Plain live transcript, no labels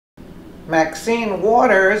Maxine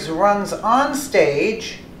Waters runs on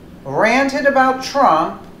stage, ranted about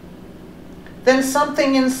Trump, then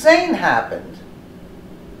something insane happened.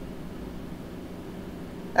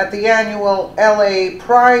 At the annual LA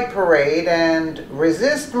Pride Parade and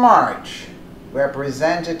Resist March,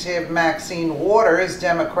 Representative Maxine Waters,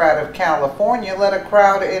 Democrat of California, led a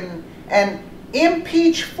crowd in an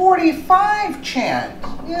Impeach 45 chant.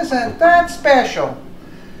 Isn't that special?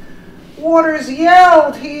 Waters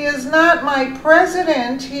yelled, "He is not my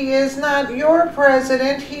president. He is not your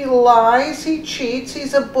president. He lies, he cheats,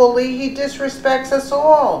 he's a bully, he disrespects us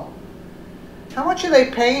all." How much are they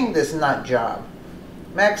paying this nut job?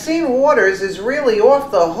 Maxine Waters is really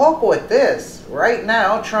off the hook with this. Right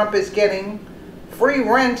now, Trump is getting free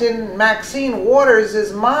rent in Maxine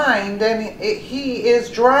Waters' mind, and he is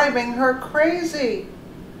driving her crazy.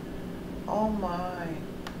 Oh my.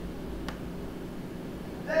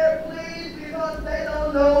 They're pleased because they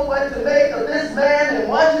don't know what to make of this man in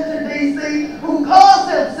Washington, D.C. who calls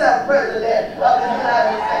himself President of the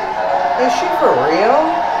United States. Is she for real?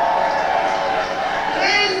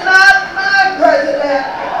 He's not my president.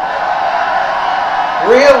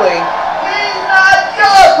 Really? He's not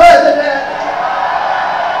your president.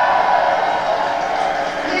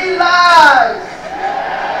 He lies.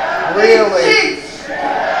 Really? He cheats.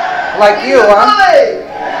 Like you, huh?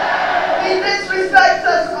 He disrespects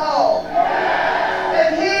us all. If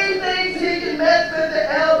he thinks he can mess with the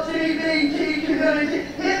LGBT community,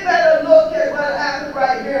 he better look at what happened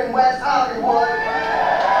right here in West Hollywood.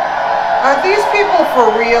 Are these people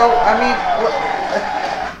for real? I mean,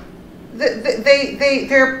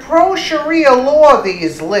 they're pro-Sharia law,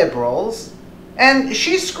 these liberals, and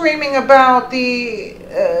she's screaming about the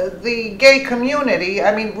gay community.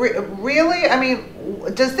 I mean, really? I mean,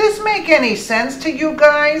 does this make any sense to you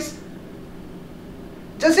guys?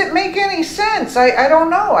 Does it make any sense? I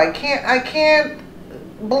don't know. I can't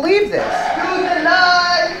believe this. You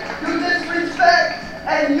deny, you disrespect,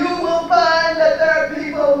 and you will find that there are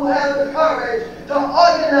people who have the courage to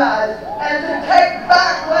organize and to take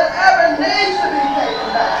back whatever needs to be taken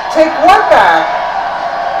back. Take what back?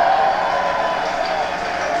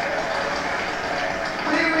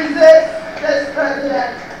 We resist this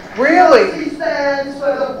president. Really? Because he stands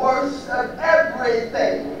for the worst of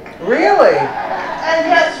everything. Really? And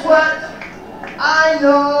guess what? I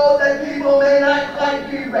know that people may not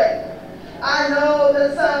like you ready. I know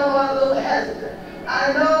that some are a little hesitant.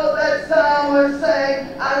 I know that some are saying,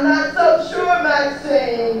 "I'm not so sure,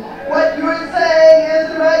 Maxine. What you're saying is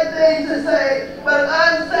the right thing to say." But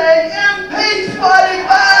I'm saying, impeach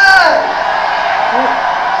 45!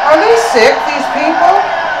 Are they sick, these people?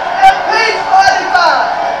 Impeach 45!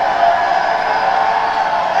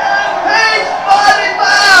 Impeach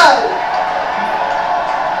 45!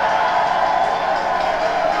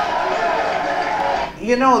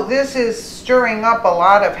 You know, this is stirring up a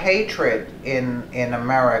lot of hatred in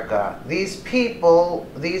America. These people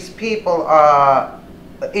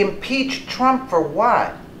impeached Trump for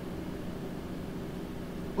what?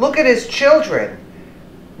 Look at his children.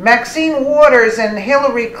 Maxine Waters and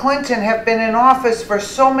Hillary Clinton have been in office for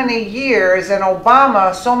so many years, and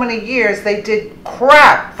Obama so many years. They did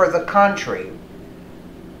crap for the country.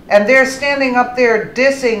 And they're standing up there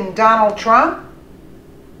dissing Donald Trump?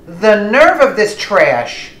 The nerve of this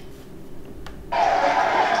trash.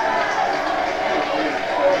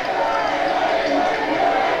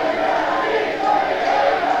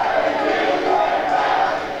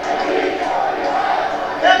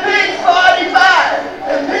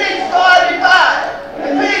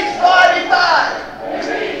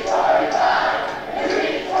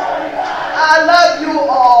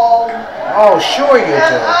 Oh, sure you do.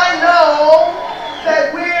 And I know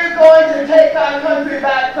that we're going to take our country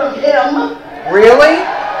back from him. Really?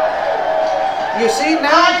 You see now?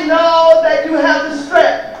 I know that you have the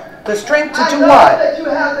strength. The strength to do what? I know what? that you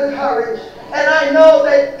have the courage. And I know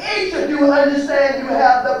that each of you understand you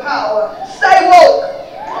have the power. Stay woke.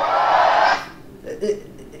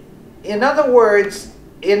 In other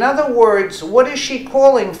words, what is she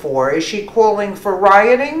calling for? Is she calling for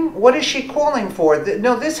rioting? What is she calling for?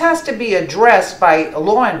 No, this has to be addressed by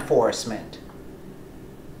law enforcement.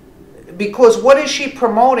 Because what is she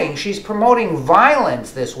promoting? She's promoting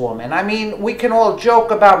violence, this woman. I mean, we can all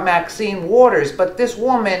joke about Maxine Waters, but this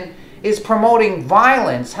woman is promoting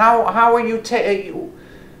violence. How are you,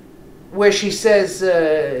 where she says,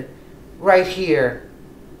 right here,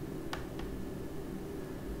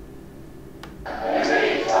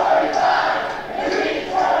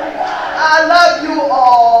 I love you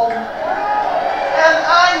all, and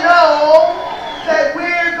I know that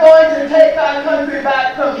we're going to take our country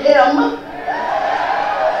back from him.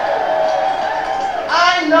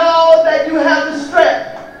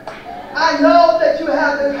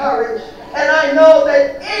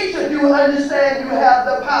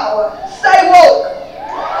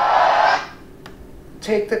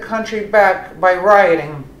 country back by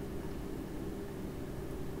rioting.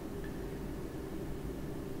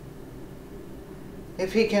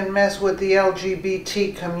 If he can mess with the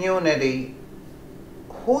LGBT community,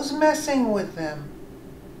 who's messing with them?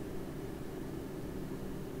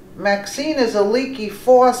 Maxine is a leaky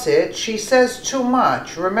faucet. She says too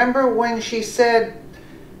much. Remember when she said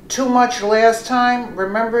too much last time?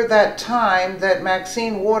 Remember that time that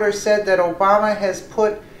Maxine Waters said that Obama has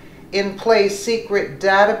put in place secret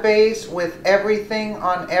database with everything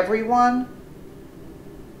on everyone?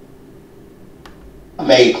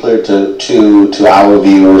 Made clear to our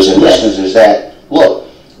viewers and listeners is that, look,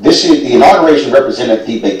 this is the inauguration represented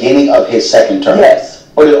the beginning of his second term. Yes.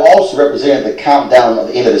 But it also represented the countdown of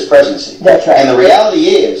the end of his presidency. That's right. And the reality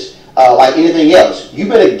is, like anything else, you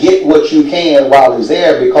better get what you can while he's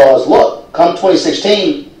there, because look, come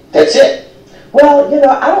 2016, that's it. Well, you know,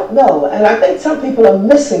 I don't know, and I think some people are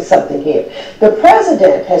missing something here. The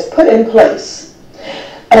president has put in place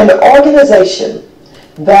an organization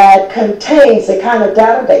that contains the kind of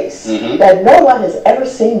database that no one has ever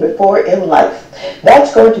seen before in life.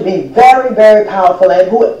 That's going to be very, very powerful, and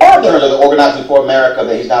whoever... In terms of the Organizing for America,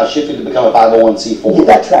 that he's now shifting to become a 501c4.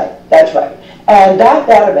 That's right, that's right. And that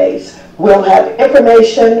database will have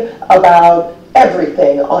information about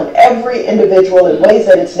everything on every individual in ways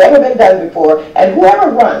that it's never been done before, and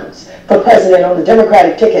whoever runs for president on the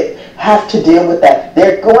Democratic ticket have to deal with that.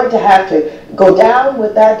 They're going to have to go down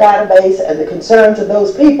with that database and the concerns of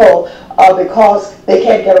those people because they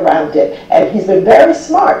can't get around it. And he's been very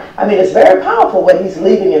smart. I mean, it's very powerful what he's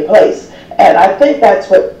leaving in place. And I think that's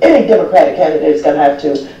what any Democratic candidate is going to have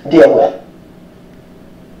to deal with.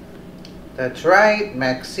 That's right.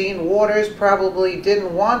 Maxine Waters probably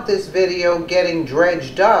didn't want this video getting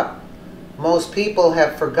dredged up. Most people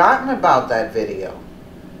have forgotten about that video.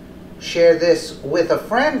 Share this with a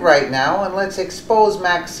friend right now and let's expose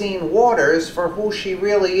Maxine Waters for who she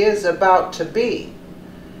really is about to be.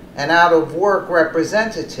 An out-of-work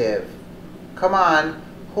representative. Come on,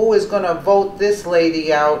 who is going to vote this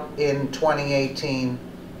lady out in 2018?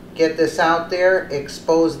 Get this out there,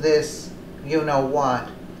 expose this, you know what.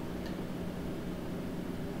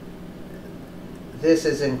 This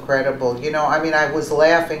is incredible. You know, I mean, I was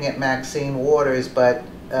laughing at Maxine Waters, but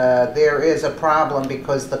there is a problem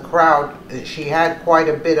because the crowd, she had quite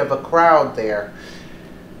a bit of a crowd there.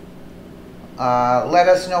 Let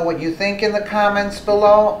us know what you think in the comments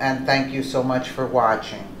below, and thank you so much for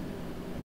watching.